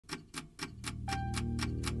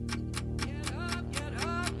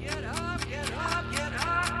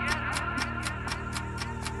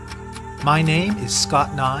My name is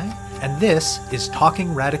Scott Neigh, and this is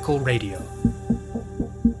Talking Radical Radio.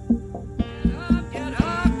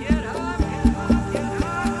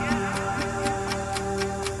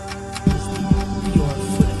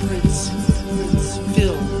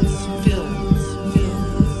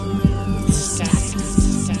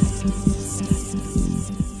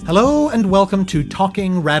 Hello and welcome to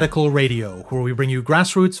Talking Radical Radio, where we bring you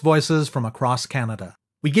grassroots voices from across Canada.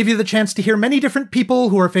 We give you the chance to hear many different people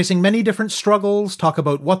who are facing many different struggles, talk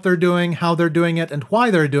about what they're doing, how they're doing it, and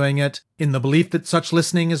why they're doing it, in the belief that such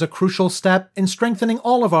listening is a crucial step in strengthening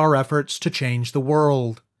all of our efforts to change the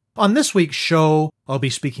world. On this week's show, I'll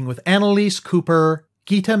be speaking with Annelies Cooper,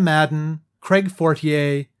 Gita Madan,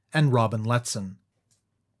 Fortier, and Robyn Letson.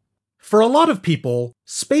 For a lot of people,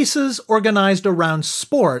 spaces organized around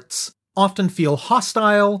sports often feel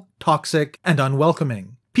hostile, toxic, and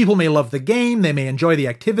unwelcoming. People may love the game, they may enjoy the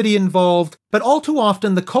activity involved, but all too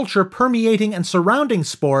often the culture permeating and surrounding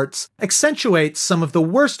sports accentuates some of the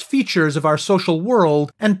worst features of our social world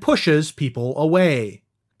and pushes people away.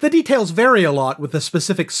 The details vary a lot with the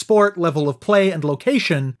specific sport, level of play, and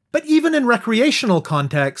location, but even in recreational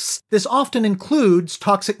contexts, this often includes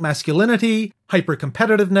toxic masculinity,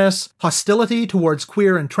 hyper-competitiveness, hostility towards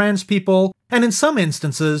queer and trans people, and in some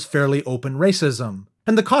instances, fairly open racism.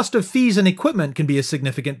 And the cost of fees and equipment can be a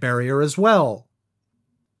significant barrier as well.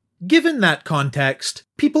 Given that context,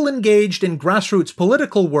 people engaged in grassroots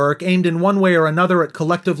political work aimed in one way or another at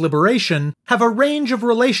collective liberation have a range of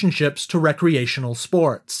relationships to recreational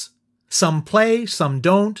sports. Some play, some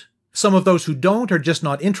don't. Some of those who don't are just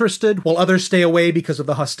not interested, while others stay away because of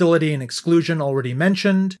the hostility and exclusion already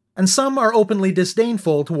mentioned, and some are openly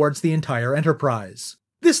disdainful towards the entire enterprise.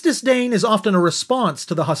 This disdain is often a response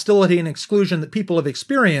to the hostility and exclusion that people have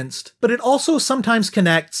experienced, but it also sometimes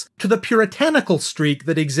connects to the puritanical streak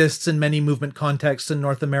that exists in many movement contexts in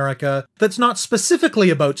North America that's not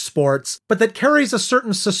specifically about sports, but that carries a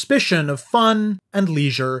certain suspicion of fun and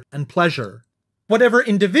leisure and pleasure. Whatever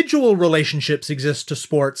individual relationships exist to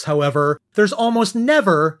sports, however, there's almost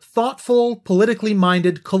never thoughtful, politically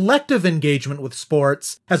minded, collective engagement with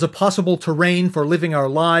sports as a possible terrain for living our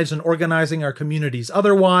lives and organizing our communities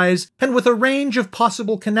otherwise, and with a range of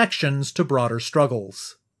possible connections to broader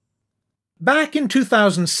struggles. Back in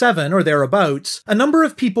 2007 or thereabouts, a number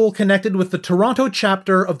of people connected with the Toronto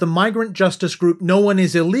chapter of the migrant justice group No One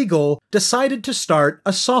Is Illegal decided to start a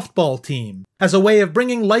softball team, as a way of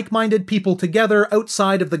bringing like-minded people together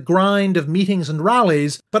outside of the grind of meetings and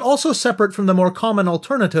rallies, but also separate from the more common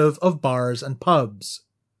alternative of bars and pubs.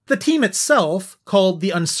 The team itself, called The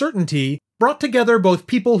Uncertainty, brought together both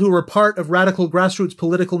people who were part of radical grassroots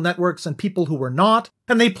political networks and people who were not,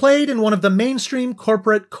 and they played in one of the mainstream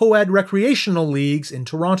corporate co-ed recreational leagues in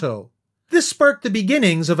Toronto. This sparked the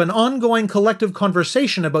beginnings of an ongoing collective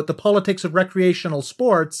conversation about the politics of recreational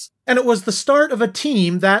sports, and it was the start of a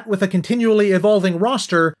team that, with a continually evolving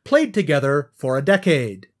roster, played together for a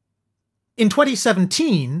decade. In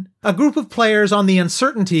 2017, a group of players on The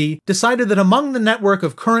Uncertainty decided that among the network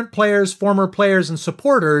of current players, former players, and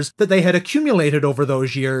supporters that they had accumulated over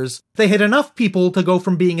those years, they had enough people to go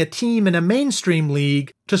from being a team in a mainstream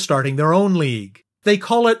league to starting their own league. They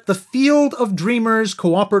call it the Field of Dreamers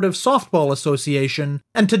Cooperative Softball Association,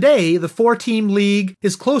 and today the 4-team league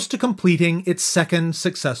is close to completing its second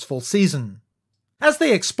successful season. As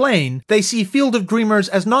they explain, they see Field of Dreamers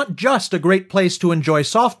as not just a great place to enjoy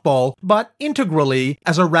softball, but integrally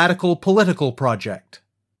as a radical political project.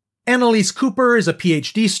 Annelies Cooper is a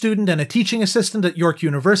PhD student and a teaching assistant at York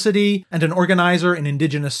University, and an organizer in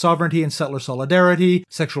Indigenous sovereignty and settler solidarity,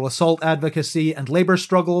 sexual assault advocacy, and labor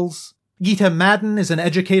struggles. Gita Madan is an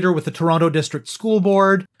educator with the Toronto District School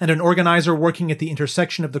Board, and an organizer working at the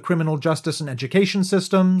intersection of the criminal justice and education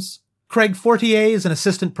systems. Fortier is an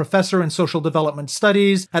assistant professor in social development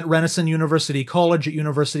studies at Renison University College at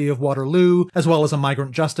University of Waterloo, as well as a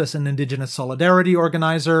migrant justice and Indigenous solidarity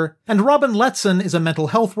organizer. And Robyn Letson is a mental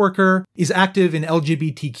health worker, is active in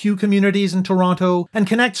LGBTQ communities in Toronto, and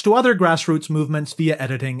connects to other grassroots movements via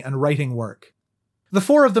editing and writing work. The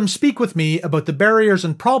four of them speak with me about the barriers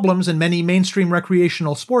and problems in many mainstream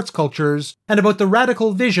recreational sports cultures, and about the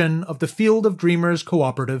radical vision of the Field of Dreamers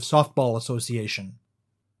Cooperative Softball Association.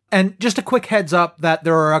 And just a quick heads up that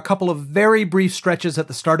there are a couple of very brief stretches at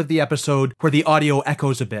the start of the episode where the audio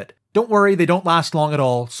echoes a bit. Don't worry, they don't last long at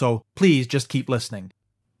all, so please just keep listening.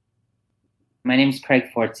 My name is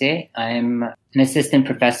Fortier. I'm an assistant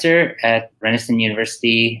professor at Renison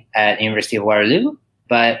University at University of Waterloo,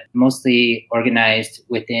 but mostly organized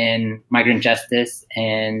within migrant justice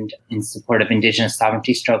and in support of Indigenous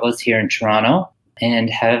sovereignty struggles here in Toronto. and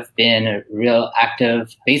have been a real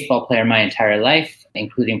active baseball player my entire life,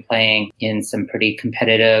 including playing in some pretty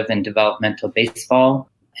competitive and developmental baseball.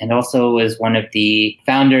 And also was one of the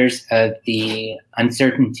founders of the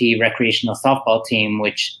Uncertainty recreational softball team,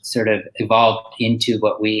 which sort of evolved into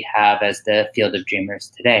what we have as the Field of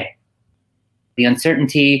Dreamers today. The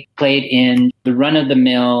Uncertainty played in the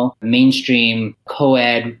run-of-the-mill mainstream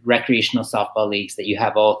co-ed recreational softball leagues that you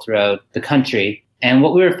have all throughout the country. And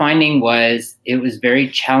what we were finding was it was very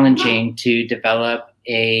challenging to develop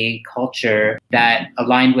a culture that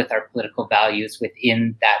aligned with our political values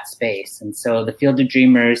within that space. And so the Field of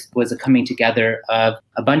Dreamers was a coming together of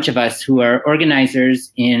a bunch of us who are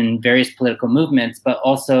organizers in various political movements, but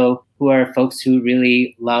also who are folks who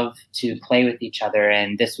really love to play with each other.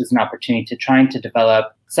 And this was an opportunity to try to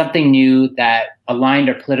develop something new that aligned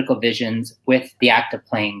our political visions with the act of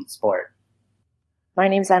playing sport. My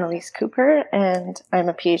name is Annelies Cooper, and I'm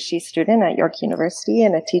a PhD student at York University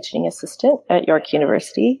and a teaching assistant at York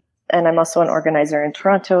University. And I'm also an organizer in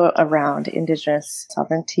Toronto around Indigenous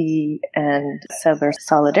sovereignty and settler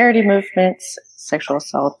solidarity movements, sexual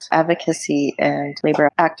assault advocacy, and labor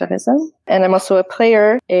activism. And I'm also a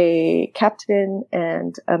player, a captain,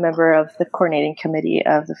 and a member of the coordinating committee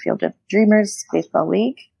of the Field of Dreamers Baseball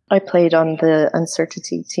League. I played on the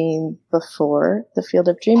Uncertainty team before the Field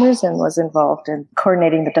of Dreamers and was involved in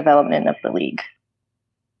coordinating the development of the league.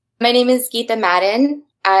 My name is Gita Madan.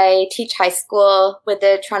 I teach high school with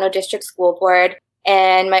the Toronto District School Board,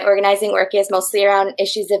 and my organizing work is mostly around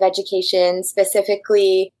issues of education,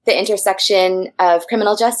 specifically the intersection of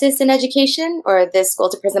criminal justice and education, or the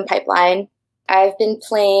school-to-prison pipeline. I've been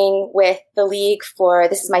playing with the league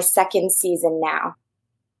this is my second season now.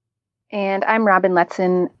 And I'm Robyn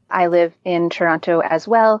Letson. I live in Toronto as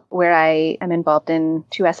well, where I am involved in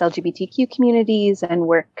 2S LGBTQ communities and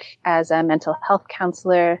work as a mental health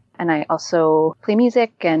counselor. And I also play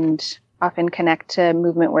music and often connect to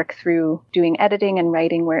movement work through doing editing and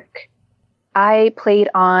writing work. I played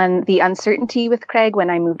on the Uncertainty with Craig when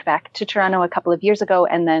I moved back to Toronto a couple of years ago,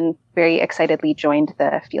 and then very excitedly joined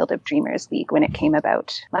the Field of Dreamers League when it came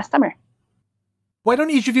about last summer. Why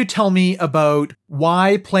don't each of you tell me about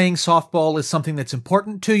why playing softball is something that's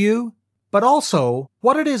important to you, but also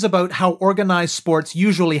what it is about how organized sports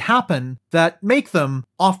usually happen that make them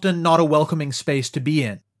often not a welcoming space to be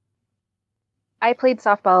in? I played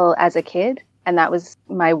softball as a kid, and that was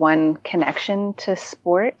my one connection to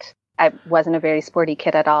sport. I wasn't a very sporty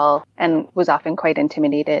kid at all and was often quite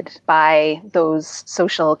intimidated by those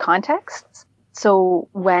social contexts. So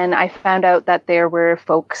when I found out that there were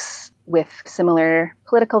folks with similar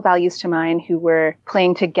political values to mine who were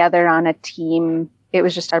playing together on a team, it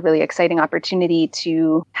was just a really exciting opportunity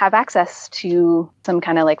to have access to some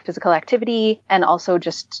kind of like physical activity and also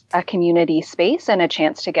just a community space and a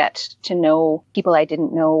chance to get to know people I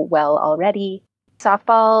didn't know well already.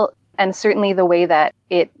 Softball, and certainly the way that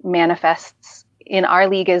it manifests in our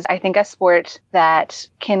league, is, I think, a sport that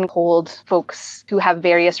can hold folks who have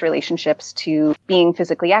various relationships to being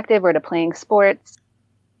physically active or to playing sports.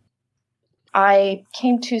 I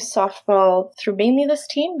came to softball through mainly this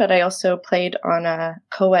team, but I also played on a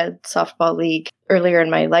co-ed softball league earlier in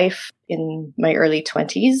my life, in my early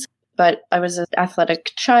 20s. But I was an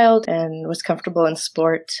athletic child and was comfortable in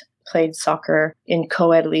sport, played soccer in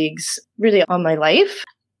co-ed leagues really all my life.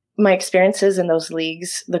 My experiences in those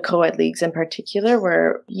leagues, the co-ed leagues in particular,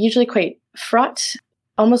 were usually quite fraught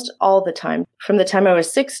almost all the time. From the time I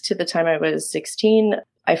was 6 to the time I was 16,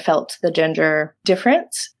 I felt the gender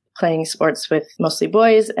difference, playing sports with mostly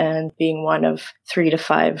boys and being one of 3 to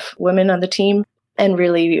 5 women on the team, and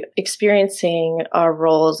really experiencing our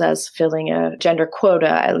roles as filling a gender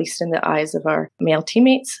quota, at least in the eyes of our male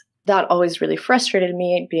teammates. That always really frustrated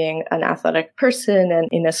me, being an athletic person and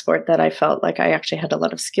in a sport that I felt like I actually had a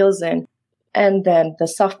lot of skills in. And then the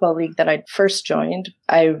softball league that I first joined,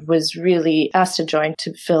 I was really asked to join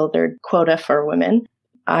to fill their quota for women.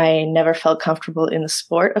 I never felt comfortable in the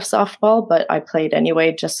sport of softball, but I played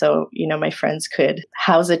anyway just so, my friends could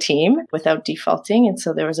house a team without defaulting. And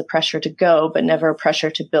so there was a pressure to go, but never a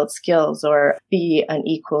pressure to build skills or be an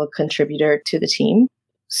equal contributor to the team.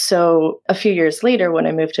 So a few years later, when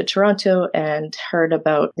I moved to Toronto and heard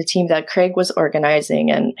about the team that Craig was organizing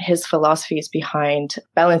and his philosophies behind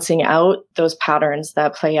balancing out those patterns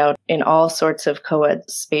that play out in all sorts of co-ed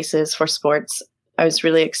spaces for sports, I was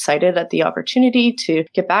really excited at the opportunity to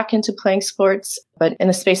get back into playing sports, but in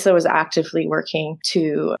a space that was actively working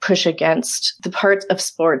to push against the parts of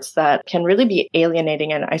sports that can really be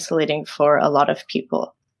alienating and isolating for a lot of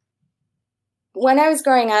people. When I was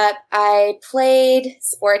growing up, I played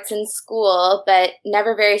sports in school, but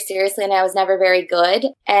never very seriously, and I was never very good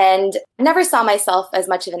and never saw myself as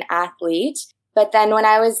much of an athlete. But then when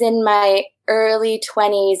I was in my early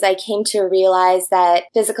 20s, I came to realize that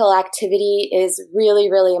physical activity is really,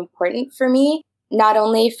 really important for me, not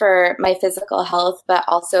only for my physical health, but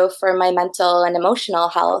also for my mental and emotional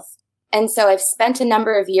health. And so I've spent a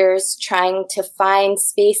number of years trying to find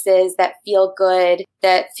spaces that feel good,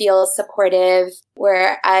 that feel supportive,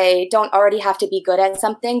 where I don't already have to be good at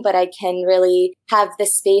something, but I can really have the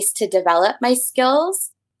space to develop my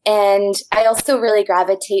skills. And I also really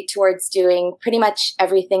gravitate towards doing pretty much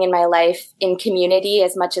everything in my life in community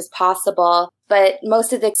as much as possible. But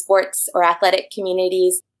most of the sports or athletic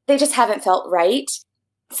communities, they just haven't felt right.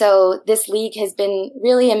 So this league has been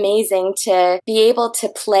really amazing to be able to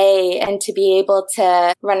play and to be able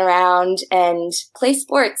to run around and play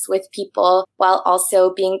sports with people while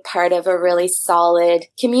also being part of a really solid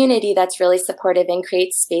community that's really supportive and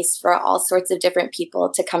creates space for all sorts of different people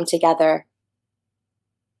to come together.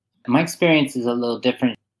 My experience is a little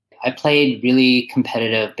different. I played really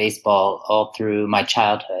competitive baseball all through my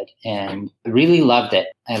childhood and really loved it.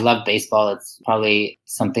 I love baseball. It's probably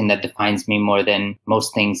something that defines me more than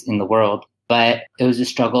most things in the world. But it was a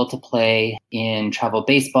struggle to play in travel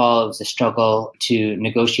baseball. It was a struggle to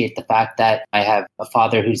negotiate the fact that I have a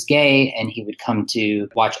father who's gay and he would come to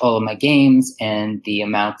watch all of my games, and the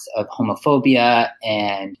amounts of homophobia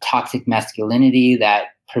and toxic masculinity that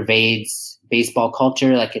pervades baseball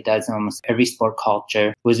culture, like it does in almost every sport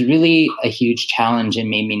culture, was really a huge challenge and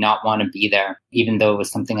made me not want to be there, even though it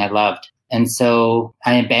was something I loved. And so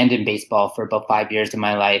I abandoned baseball for about 5 years of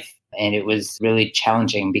my life. And it was really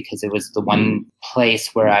challenging because it was the one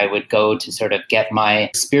place where I would go to sort of get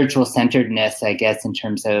my spiritual centeredness, I guess, in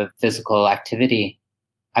terms of physical activity.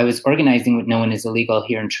 I was organizing what No One Is Illegal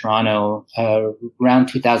here in Toronto around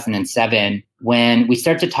 2007, when we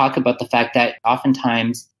started to talk about the fact that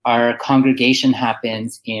oftentimes our congregation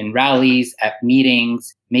happens in rallies, at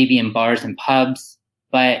meetings, maybe in bars and pubs,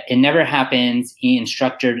 but it never happens in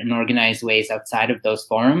structured and organized ways outside of those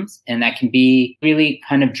forums. And that can be really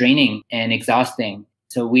kind of draining and exhausting.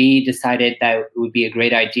 So we decided that it would be a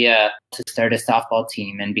great idea to start a softball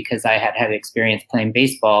team. And because I had had experience playing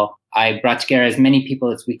baseball, I brought together as many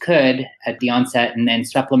people as we could at the onset and then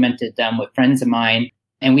supplemented them with friends of mine.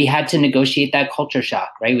 And we had to negotiate that culture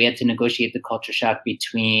shock, right? We had to negotiate the culture shock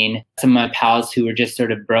between some of my pals who were just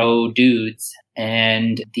sort of bro dudes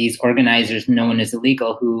and these organizers, No One Is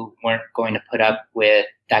Illegal, who weren't going to put up with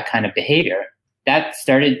that kind of behavior. That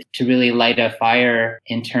started to really light a fire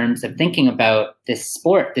in terms of thinking about this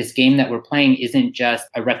sport. This game that we're playing isn't just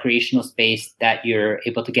a recreational space that you're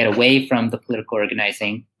able to get away from the political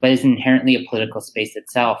organizing, but is inherently a political space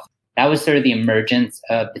itself. That was sort of the emergence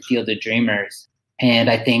of the Field of Dreamers.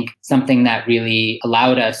 And I think something that really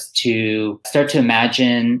allowed us to start to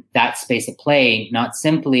imagine that space of play, not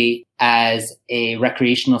simply as a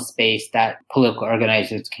recreational space that political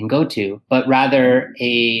organizers can go to, but rather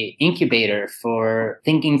a incubator for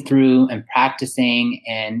thinking through and practicing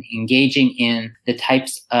and engaging in the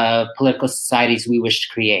types of political societies we wish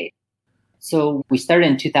to create. So we started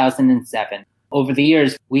in 2007. Over the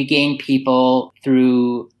years, we gained people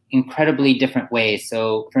through incredibly different ways.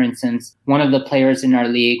 So, for instance, one of the players in our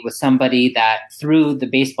league was somebody that through the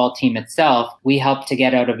baseball team itself, we helped to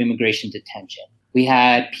get out of immigration detention. We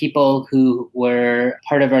had people who were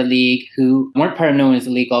part of our league who weren't part of No One Is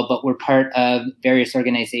Illegal, but were part of various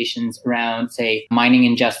organizations around, say, mining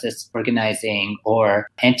injustice organizing or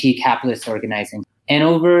anti-capitalist organizing. And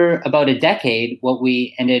over about a decade, what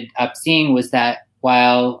we ended up seeing was that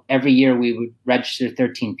while every year we would register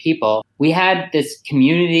 13 people, we had this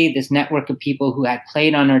community, this network of people who had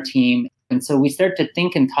played on our team. And so we started to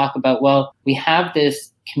think and talk about, well, we have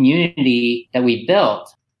this community that we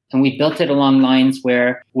built, and we built it along lines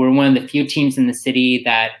where we're one of the few teams in the city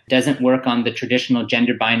that doesn't work on the traditional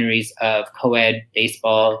gender binaries of co-ed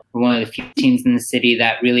baseball. We're one of the few teams in the city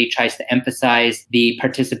that really tries to emphasize the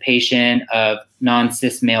participation of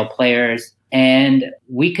non-cis male players. And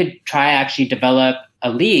we could try actually develop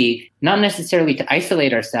a league, not necessarily to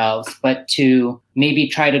isolate ourselves, but to maybe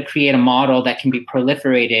try to create a model that can be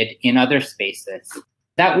proliferated in other spaces.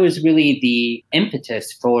 That was really the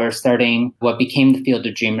impetus for starting what became the Field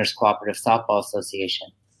of Dreamers Cooperative Softball Association.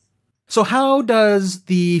 So how does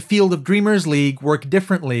the Field of Dreamers League work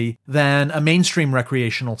differently than a mainstream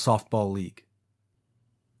recreational softball league?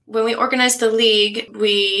 When we organized the league,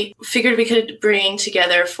 we figured we could bring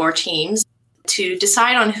together 4 teams. To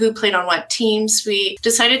decide on who played on what teams, we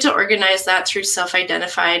decided to organize that through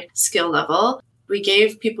self-identified skill level. We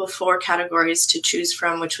gave people 4 categories to choose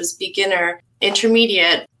from, which was beginner,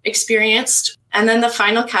 intermediate, experienced, and then the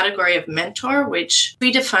final category of mentor, which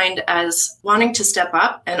we defined as wanting to step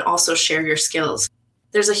up and also share your skills.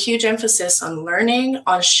 There's a huge emphasis on learning,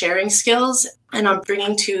 on sharing skills, and on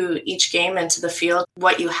bringing to each game and to the field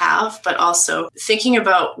what you have, but also thinking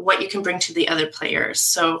about what you can bring to the other players.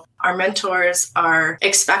 So our mentors are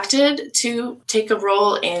expected to take a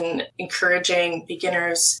role in encouraging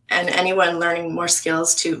beginners and anyone learning more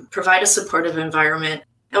skills to provide a supportive environment.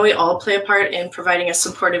 And we all play a part in providing a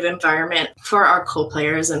supportive environment for our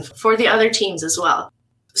co-players and for the other teams as well.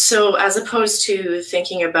 So as opposed to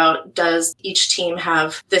thinking about, does each team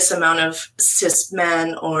have this amount of cis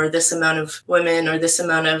men or this amount of women or this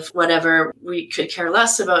amount of whatever, we could care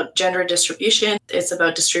less about gender distribution. It's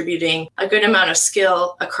about distributing a good amount of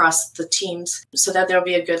skill across the teams so that there'll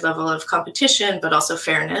be a good level of competition, but also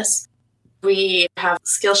fairness. We have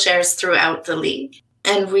skill shares throughout the league.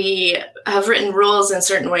 And we have written rules in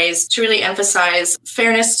certain ways to really emphasize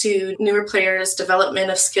fairness to newer players, development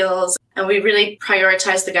of skills, and we really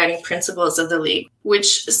prioritize the guiding principles of the league,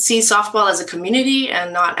 which see softball as a community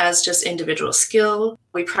and not as just individual skill.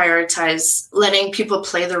 We prioritize letting people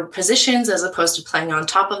play their positions as opposed to playing on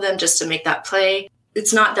top of them just to make that play.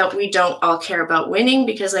 It's not that we don't all care about winning,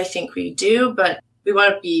 because I think we do, but we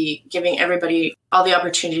want to be giving everybody all the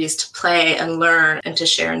opportunities to play and learn and to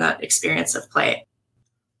share in that experience of play.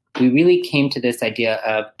 We really came to this idea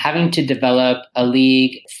of having to develop a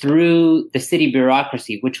league through the city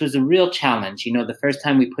bureaucracy, which was a real challenge. You know, the first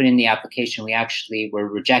time we put in the application, we actually were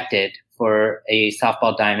rejected for a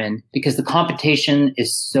softball diamond because the competition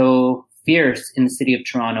is so fierce in the city of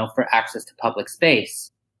Toronto for access to public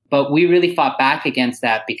space. But we really fought back against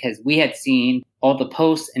that because we had seen all the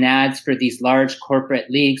posts and ads for these large corporate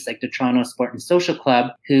leagues like the Toronto Sport and Social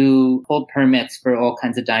Club who hold permits for all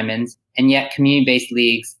kinds of diamonds. And yet community-based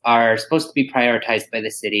leagues are supposed to be prioritized by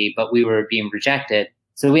the city, but we were being rejected.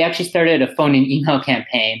 So we actually started a phone and email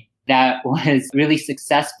campaign that was really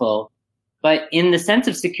successful. But in the sense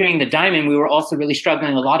of securing the diamond, we were also really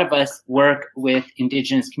struggling. A lot of us work with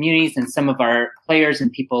Indigenous communities, and some of our players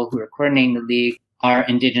and people who are coordinating the league are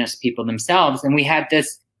Indigenous people themselves. And we had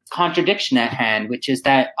this contradiction at hand, which is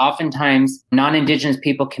that oftentimes non-Indigenous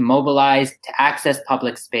people can mobilize to access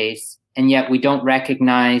public space, and yet we don't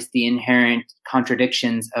recognize the inherent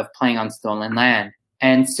contradictions of playing on stolen land.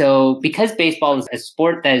 And so because baseball is a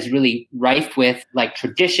sport that is really rife with like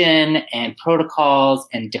tradition and protocols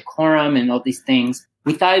and decorum and all these things,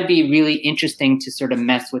 we thought it'd be really interesting to sort of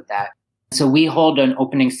mess with that. So we hold an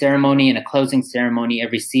opening ceremony and a closing ceremony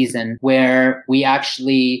every season where we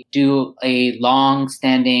actually do a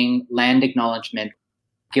long-standing land acknowledgement.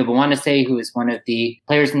 Gita Madan, who is one of the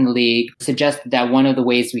players in the league, suggested that one of the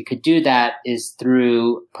ways we could do that is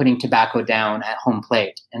through putting tobacco down at home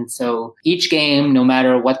plate. And so each game, no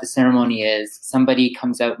matter what the ceremony is, somebody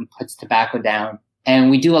comes out and puts tobacco down.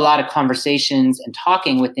 And we do a lot of conversations and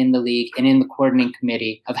talking within the league and in the coordinating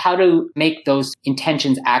committee of how to make those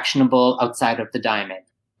intentions actionable outside of the diamond.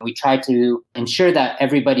 We try to ensure that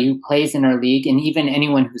everybody who plays in our league, and even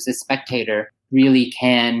anyone who's a spectator, really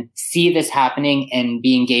can see this happening and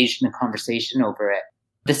be engaged in a conversation over it.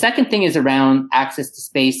 The second thing is around access to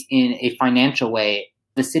space in a financial way.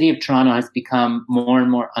 The city of Toronto has become more and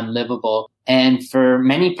more unlivable. And for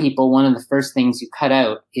many people, one of the first things you cut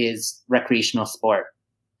out is recreational sport.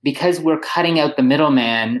 Because we're cutting out the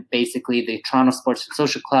middleman, basically the Toronto Sports and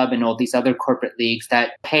Social Club and all these other corporate leagues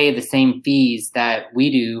that pay the same fees that we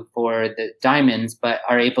do for the diamonds, but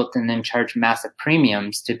are able to then charge massive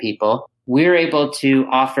premiums to people, we're able to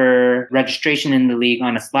offer registration in the league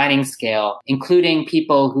on a sliding scale, including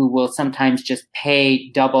people who will sometimes just pay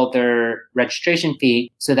double their registration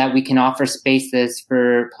fee so that we can offer spaces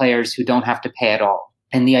for players who don't have to pay at all.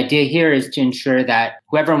 And the idea here is to ensure that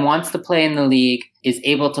whoever wants to play in the league is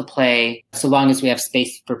able to play so long as we have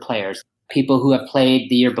space for players. People who have played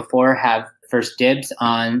the year before have first dibs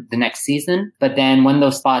on the next season. But then when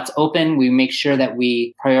those spots open, we make sure that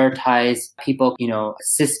we prioritize people,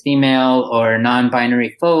 cis female or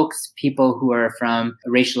non-binary folks, people who are from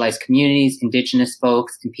racialized communities, Indigenous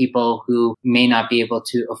folks, and people who may not be able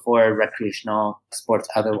to afford recreational sports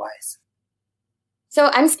otherwise. So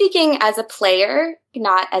I'm speaking as a player,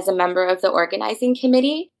 not as a member of the organizing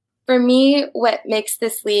committee. For me, what makes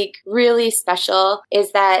this league really special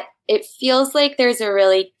is that it feels like there's a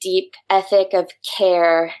really deep ethic of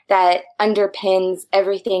care that underpins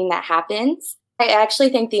everything that happens. I actually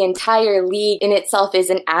think the entire league in itself is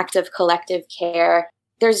an act of collective care.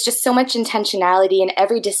 There's just so much intentionality in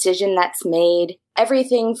every decision that's made.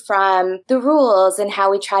 everything from the rules and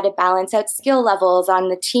how we try to balance out skill levels on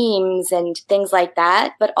the teams and things like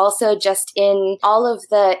that, but also just in all of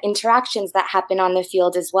the interactions that happen on the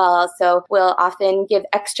field as well. So we'll often give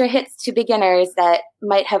extra hits to beginners that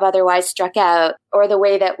might have otherwise struck out, or the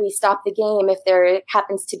way that we stop the game if there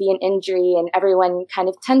happens to be an injury, and everyone kind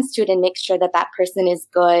of tends to it and makes sure that that person is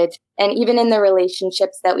good. And even in the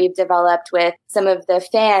relationships that we've developed with some of the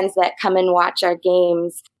fans that come and watch our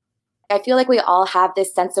games, I feel like we all have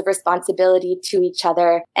this sense of responsibility to each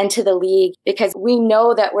other and to the league, because we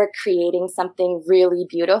know that we're creating something really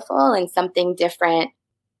beautiful and something different.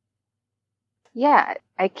 Yeah,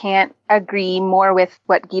 I can't agree more with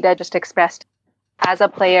what Gita just expressed. As a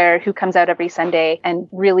player who comes out every Sunday and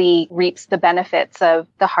really reaps the benefits of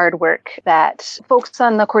the hard work that folks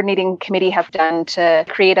on the coordinating committee have done to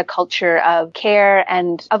create a culture of care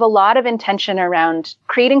and of a lot of intention around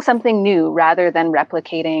creating something new rather than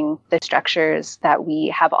replicating the structures that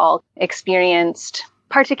we have all experienced,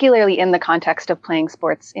 particularly in the context of playing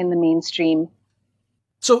sports in the mainstream.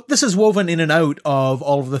 So this is woven in and out of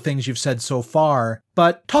all of the things you've said so far,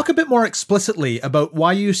 but talk a bit more explicitly about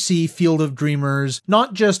why you see Field of Dreamers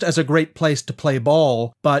not just as a great place to play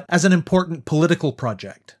ball, but as an important political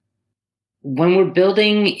project. When we're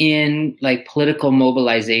building in political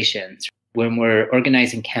mobilizations, when we're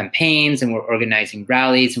organizing campaigns and we're organizing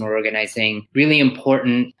rallies and we're organizing really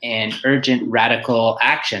important and urgent radical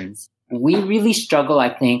actions, we really struggle, I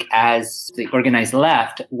think, as the organized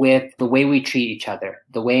left with the way we treat each other,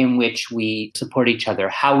 the way in which we support each other,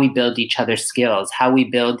 how we build each other's skills, how we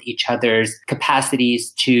build each other's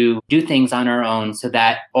capacities to do things on our own so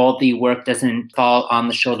that all the work doesn't fall on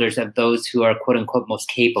the shoulders of those who are quote unquote most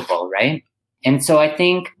capable, right? And so I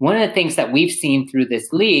think one of the things that we've seen through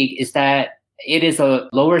this league is that it is a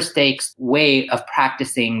lower stakes way of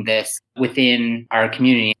practicing this within our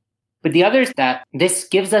community. But the other is that this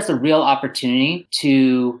gives us a real opportunity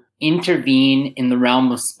to intervene in the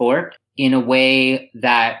realm of sport in a way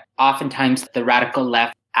that oftentimes the radical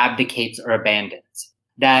left abdicates or abandons.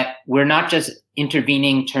 That we're not just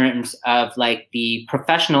intervening in terms of the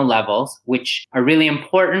professional levels, which are really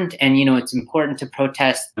important. And, it's important to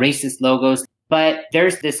protest racist logos. But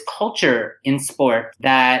there's this culture in sport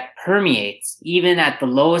that permeates even at the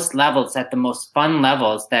lowest levels, at the most fun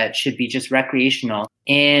levels that should be just recreational.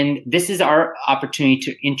 And this is our opportunity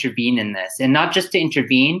to intervene in this, and not just to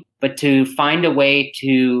intervene, but to find a way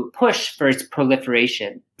to push for its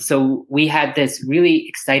proliferation. So we had this really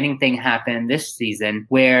exciting thing happen this season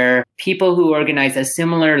where people who organize a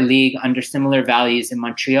similar league under similar values in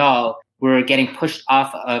Montreal were getting pushed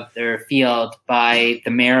off of their field by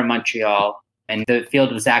the mayor of Montreal. And the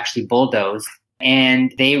field was actually bulldozed.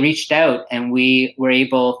 And they reached out, and we were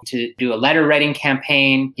able to do a letter writing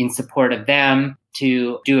campaign in support of them,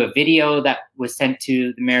 to do a video that was sent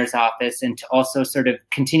to the mayor's office, and to also sort of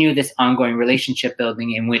continue this ongoing relationship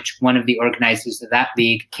building in which one of the organizers of that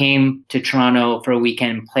league came to Toronto for a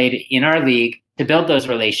weekend and played in our league to build those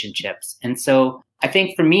relationships. And so I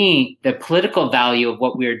think for me, the political value of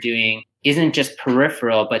what we're doing isn't just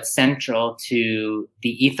peripheral, but central to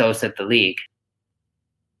the ethos of the league.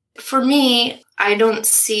 For me, I don't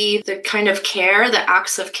see the kind of care, the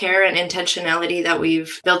acts of care and intentionality that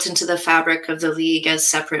we've built into the fabric of the league as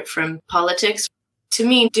separate from politics. To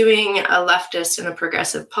me, doing a leftist and a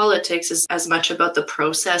progressive politics is as much about the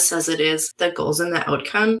process as it is the goals and the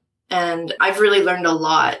outcome. And I've really learned a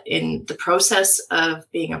lot in the process of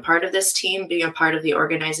being a part of this team, being a part of the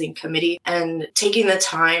organizing committee, and taking the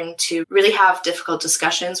time to really have difficult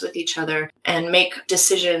discussions with each other and make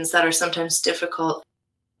decisions that are sometimes difficult.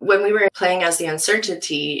 When we were playing as the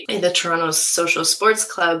Uncertainty in the Toronto Social Sports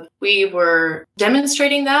Club, we were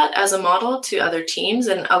demonstrating that as a model to other teams,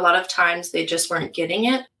 and a lot of times they just weren't getting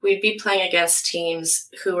it. We'd be playing against teams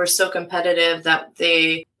who were so competitive that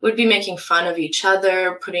they would be making fun of each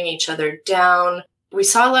other, putting each other down. We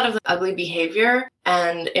saw a lot of ugly behavior,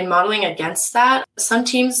 and in modeling against that, some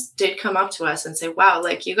teams did come up to us and say, wow,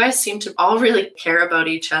 you guys seem to all really care about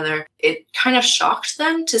each other. It kind of shocked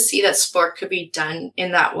them to see that sport could be done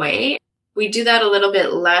in that way. We do that a little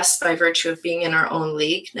bit less by virtue of being in our own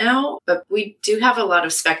league now, but we do have a lot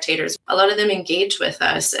of spectators. A lot of them engage with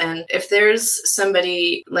us. And if there's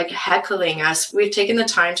somebody heckling us, we've taken the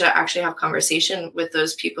time to actually have conversation with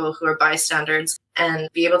those people who are bystanders and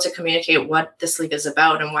be able to communicate what this league is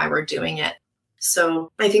about and why we're doing it.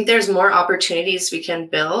 So I think there's more opportunities we can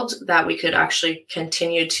build that we could actually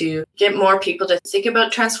continue to get more people to think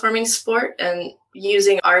about transforming sport, and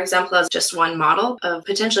using our example as just one model of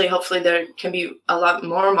potentially, hopefully there can be a lot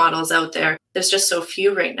more models out there. There's just so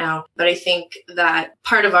few right now. But I think that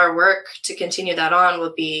part of our work to continue that on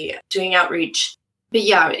will be doing outreach, But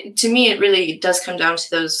yeah, to me, it really does come down to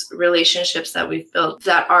those relationships that we've built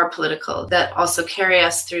that are political, that also carry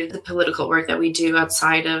us through the political work that we do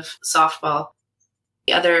outside of softball.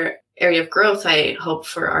 The other area of growth I hope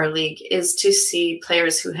for our league is to see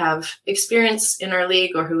players who have experience in our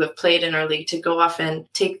league or who have played in our league to go off and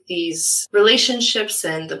take these relationships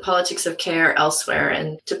and the politics of care elsewhere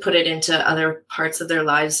and to put it into other parts of their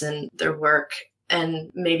lives and their work, and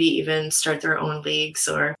maybe even start their own leagues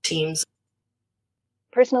or teams.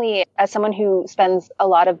 Personally, as someone who spends a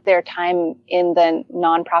lot of their time in the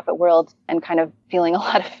nonprofit world and kind of feeling a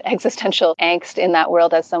lot of existential angst in that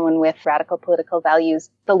world as someone with radical political values,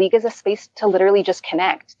 the league is a space to literally just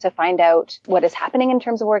connect, to find out what is happening in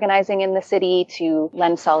terms of organizing in the city, to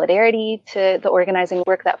lend solidarity to the organizing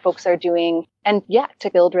work that folks are doing, and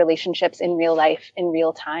to build relationships in real life, in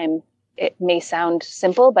real time. It may sound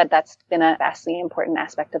simple, but that's been a vastly important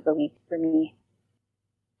aspect of the league for me.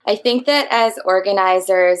 I think that as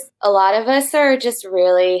organizers, a lot of us are just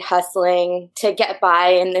really hustling to get by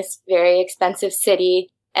in this very expensive city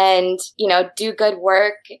and, do good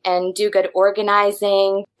work and do good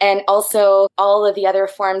organizing, and also all of the other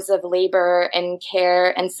forms of labor and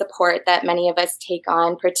care and support that many of us take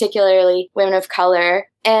on, particularly women of color.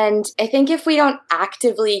 And I think if we don't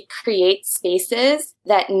actively create spaces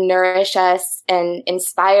that nourish us and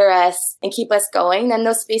inspire us and keep us going, then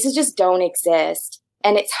those spaces just don't exist.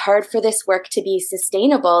 And it's hard for this work to be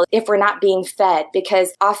sustainable if we're not being fed,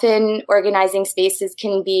 because often organizing spaces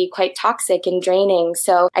can be quite toxic and draining.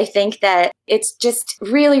 So I think that it's just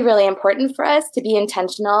really, really important for us to be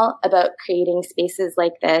intentional about creating spaces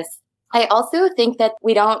like this. I also think that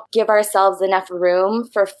we don't give ourselves enough room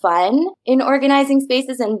for fun in organizing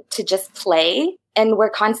spaces and to just play. And we're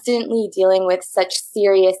constantly dealing with such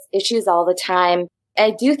serious issues all the time.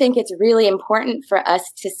 I do think it's really important for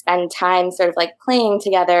us to spend time sort of like playing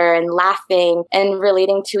together and laughing and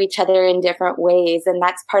relating to each other in different ways. And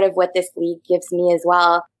that's part of what this league gives me as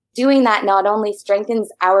well. Doing that not only strengthens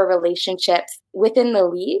our relationships within the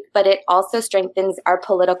league, but it also strengthens our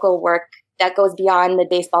political work that goes beyond the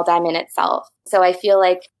baseball diamond itself. So I feel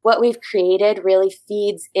like what we've created really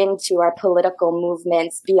feeds into our political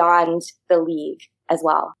movements beyond the league as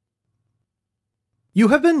well. You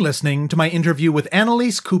have been listening to my interview with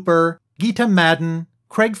Annelies Cooper, Gita Madan,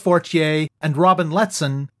 Craig Fortier, and Robyn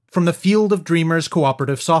Letson from the Field of Dreamers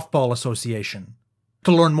Cooperative Softball Association.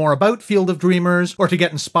 To learn more about Field of Dreamers, or to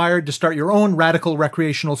get inspired to start your own radical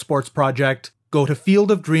recreational sports project, go to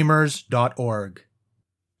fieldofdreamers.org.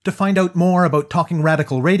 To find out more about Talking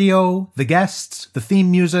Radical Radio, the guests, the theme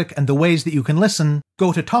music, and the ways that you can listen,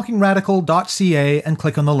 go to talkingradical.ca and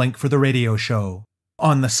click on the link for the radio show.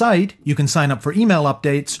 On the site, you can sign up for email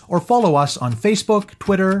updates or follow us on Facebook,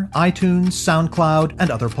 Twitter, iTunes, SoundCloud, and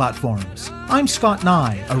other platforms. I'm Scott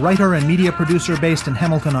Neigh, a writer and media producer based in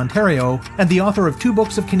Hamilton, Ontario, and the author of 2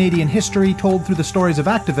 books of Canadian history told through the stories of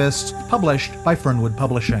activists, published by Fernwood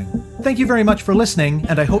Publishing. Thank you very much for listening,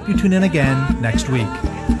 and I hope you tune in again next week.